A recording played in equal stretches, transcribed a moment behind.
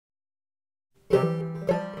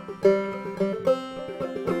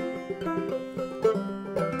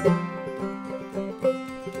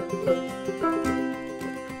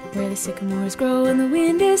sycamores grow and the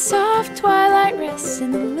wind is soft. Twilight rests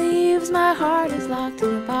in the leaves. My heart is locked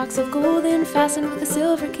in a box of gold and fastened with a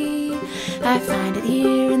silver key. I find it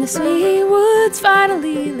here in the sweet woods,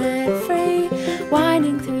 finally let free.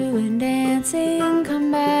 Winding through and dancing,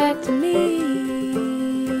 come back to me.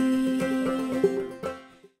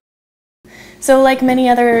 So like many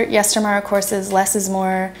other Yestermorrow courses, Less is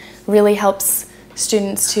More really helps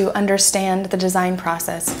students to understand the design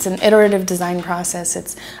process. It's an iterative design process.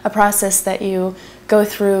 It's a process that you go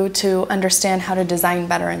through to understand how to design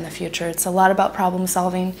better in the future. It's a lot about problem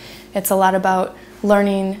solving. It's a lot about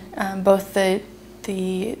learning both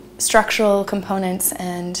the structural components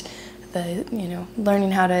and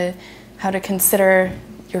learning how to consider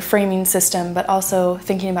your framing system, but also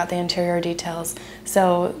thinking about the interior details.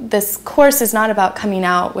 So this course is not about coming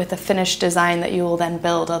out with a finished design that you will then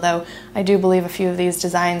build, although I do believe a few of these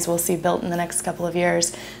designs we'll see built in the next couple of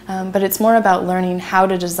years. But it's more about learning how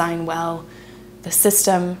to design well, the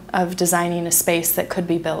system of designing a space that could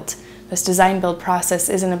be built. This design-build process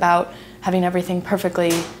isn't about having everything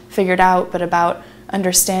perfectly figured out, but about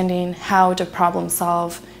understanding how to problem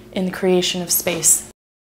solve in the creation of space.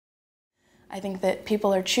 I think that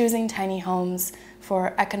people are choosing tiny homes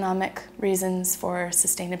for economic reasons, for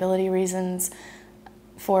sustainability reasons,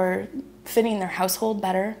 for fitting their household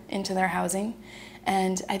better into their housing.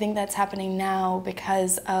 And I think that's happening now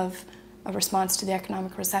because of a response to the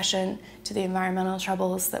economic recession, to the environmental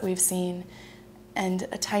troubles that we've seen. And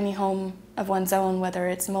a tiny home of one's own, whether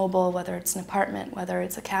it's mobile, whether it's an apartment, whether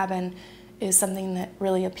it's a cabin, is something that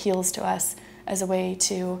really appeals to us as a way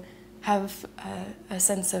to have a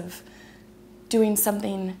sense of doing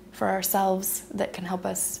something for ourselves that can help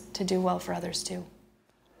us to do well for others too.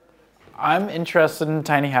 I'm interested in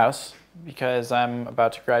tiny house because I'm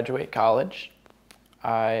about to graduate college.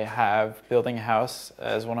 I have building a house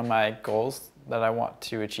as one of my goals that I want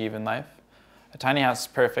to achieve in life. A tiny house is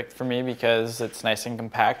perfect for me because it's nice and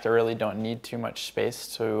compact. I really don't need too much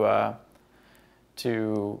space to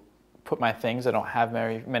put my things. I don't have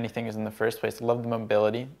many things in the first place. I love the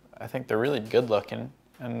mobility. I think they're really good looking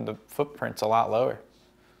and the footprint's a lot lower.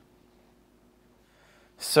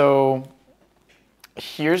 So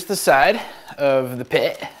here's the side of the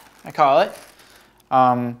pit, I call it.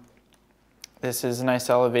 This is a nice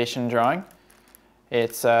elevation drawing.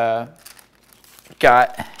 It's got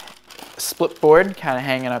a split board kind of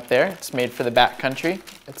hanging up there. It's made for the backcountry.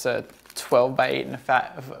 It's a 12 by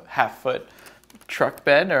 8.5 foot truck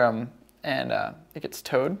bed, and it gets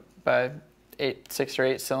towed by 6 or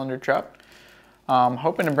 8 cylinder truck.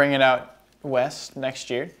 Hoping to bring it out west next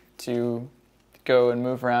year to go and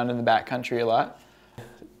move around in the backcountry a lot.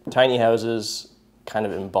 Tiny houses kind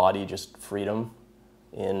of embody just freedom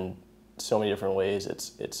in so many different ways.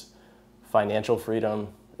 It's financial freedom,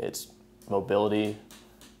 it's mobility,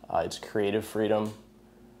 it's creative freedom,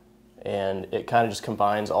 and it kind of just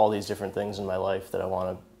combines all these different things in my life that I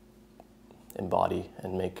want to embody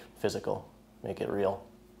and make physical, make it real.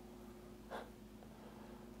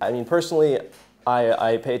 I mean, personally,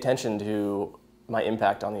 I pay attention to my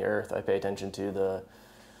impact on the earth. I pay attention to the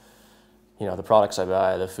products I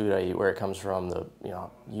buy, the food I eat, where it comes from,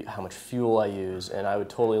 how much fuel I use, and I would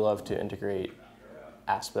totally love to integrate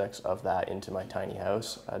aspects of that into my tiny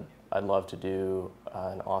house. I'd love to do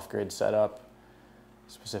an off-grid setup,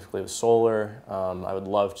 specifically with solar. I would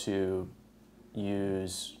love to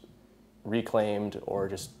use reclaimed or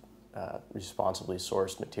just responsibly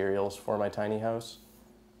sourced materials for my tiny house.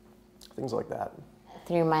 Things like that.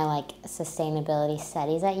 Through my sustainability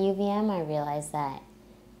studies at UVM, I realized that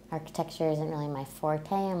architecture isn't really my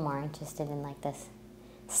forte. I'm more interested in this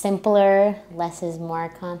simpler, less is more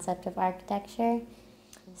concept of architecture.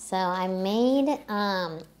 So I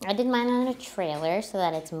did mine on a trailer so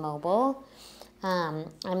that it's mobile.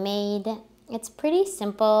 It's pretty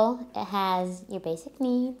simple. It has your basic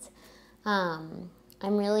needs. I'm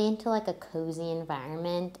really into a cozy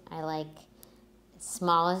environment.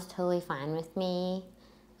 Small is totally fine with me,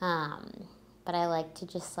 but I like to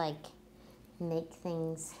just make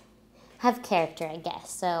things have character, I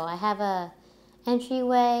guess. So I have a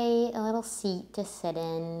entryway, a little seat to sit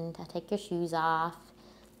in, to take your shoes off.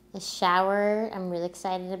 The shower I'm really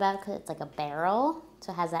excited about because it's a barrel,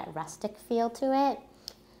 so it has that rustic feel to it.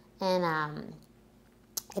 And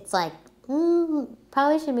it's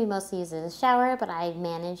probably should be mostly used as a shower, but I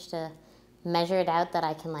managed to measure it out that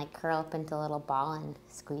I can curl up into a little ball and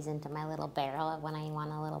squeeze into my little barrel when I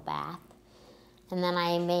want a little bath. And then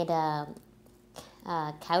I made a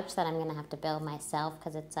couch that I'm gonna have to build myself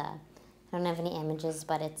because it's I don't have any images,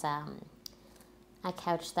 but it's a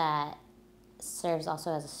couch that serves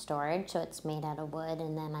also as a storage, so it's made out of wood,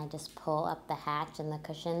 and then I just pull up the hatch and the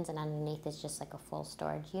cushions, and underneath is just like a full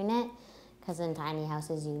storage unit, because in tiny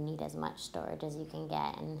houses you need as much storage as you can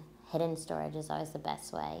get, and hidden storage is always the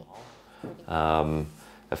best way.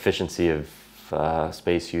 Efficiency of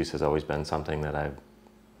space use has always been something that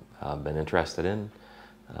I've been interested in.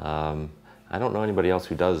 I don't know anybody else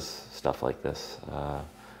who does stuff like this,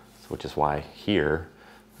 which is why here.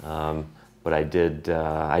 But I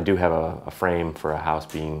do have a frame for a house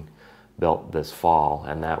being built this fall,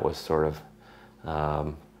 and that was sort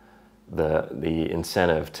of the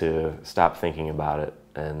incentive to stop thinking about it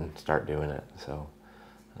and start doing it.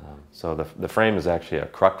 So the frame is actually a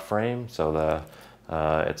cruck frame. So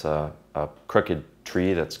it's a crooked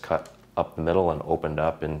tree that's cut up the middle and opened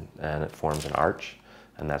up, and it forms an arch,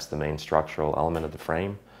 and that's the main structural element of the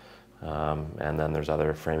frame. And then there's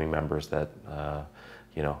other framing members that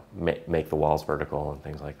you know, make the walls vertical and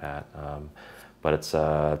things like that. But it's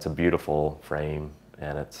a beautiful frame,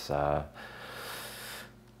 and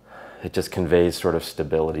it just conveys sort of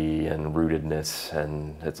stability and rootedness,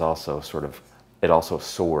 and it's also it also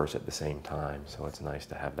soars at the same time. So it's nice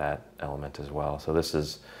to have that element as well. So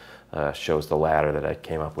this shows the ladder that I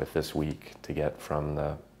came up with this week to get from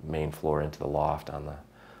the main floor into the loft on the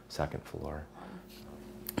second floor.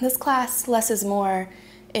 This class, Less is More,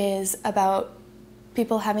 is about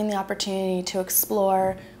people having the opportunity to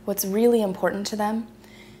explore what's really important to them,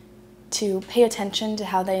 to pay attention to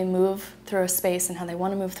how they move through a space and how they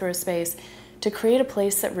want to move through a space, to create a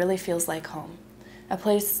place that really feels like home. A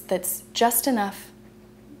place that's just enough,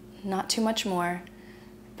 not too much more,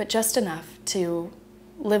 but just enough to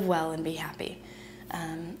live well and be happy.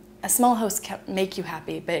 A small house can make you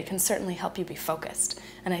happy, but it can certainly help you be focused.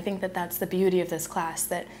 And I think that that's the beauty of this class,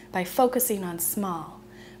 that by focusing on small,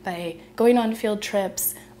 by going on field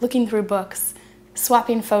trips, looking through books,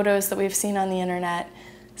 swapping photos that we've seen on the internet,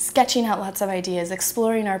 sketching out lots of ideas,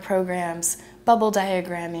 exploring our programs, bubble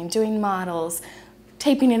diagramming, doing models,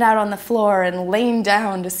 taping it out on the floor and laying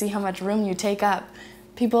down to see how much room you take up,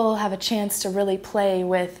 people have a chance to really play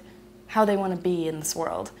with how they want to be in this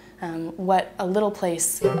world, what a little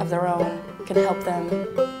place of their own can help them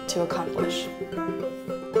to accomplish.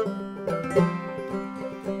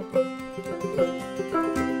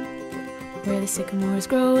 Where the sycamores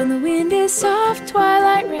grow and the wind is soft,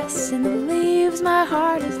 twilight rests in the leaves. My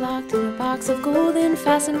heart is locked in a box of gold and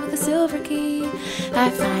fastened with a silver key. I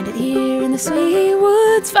find it here in the sweet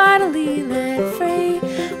woods, finally let free,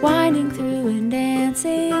 winding through an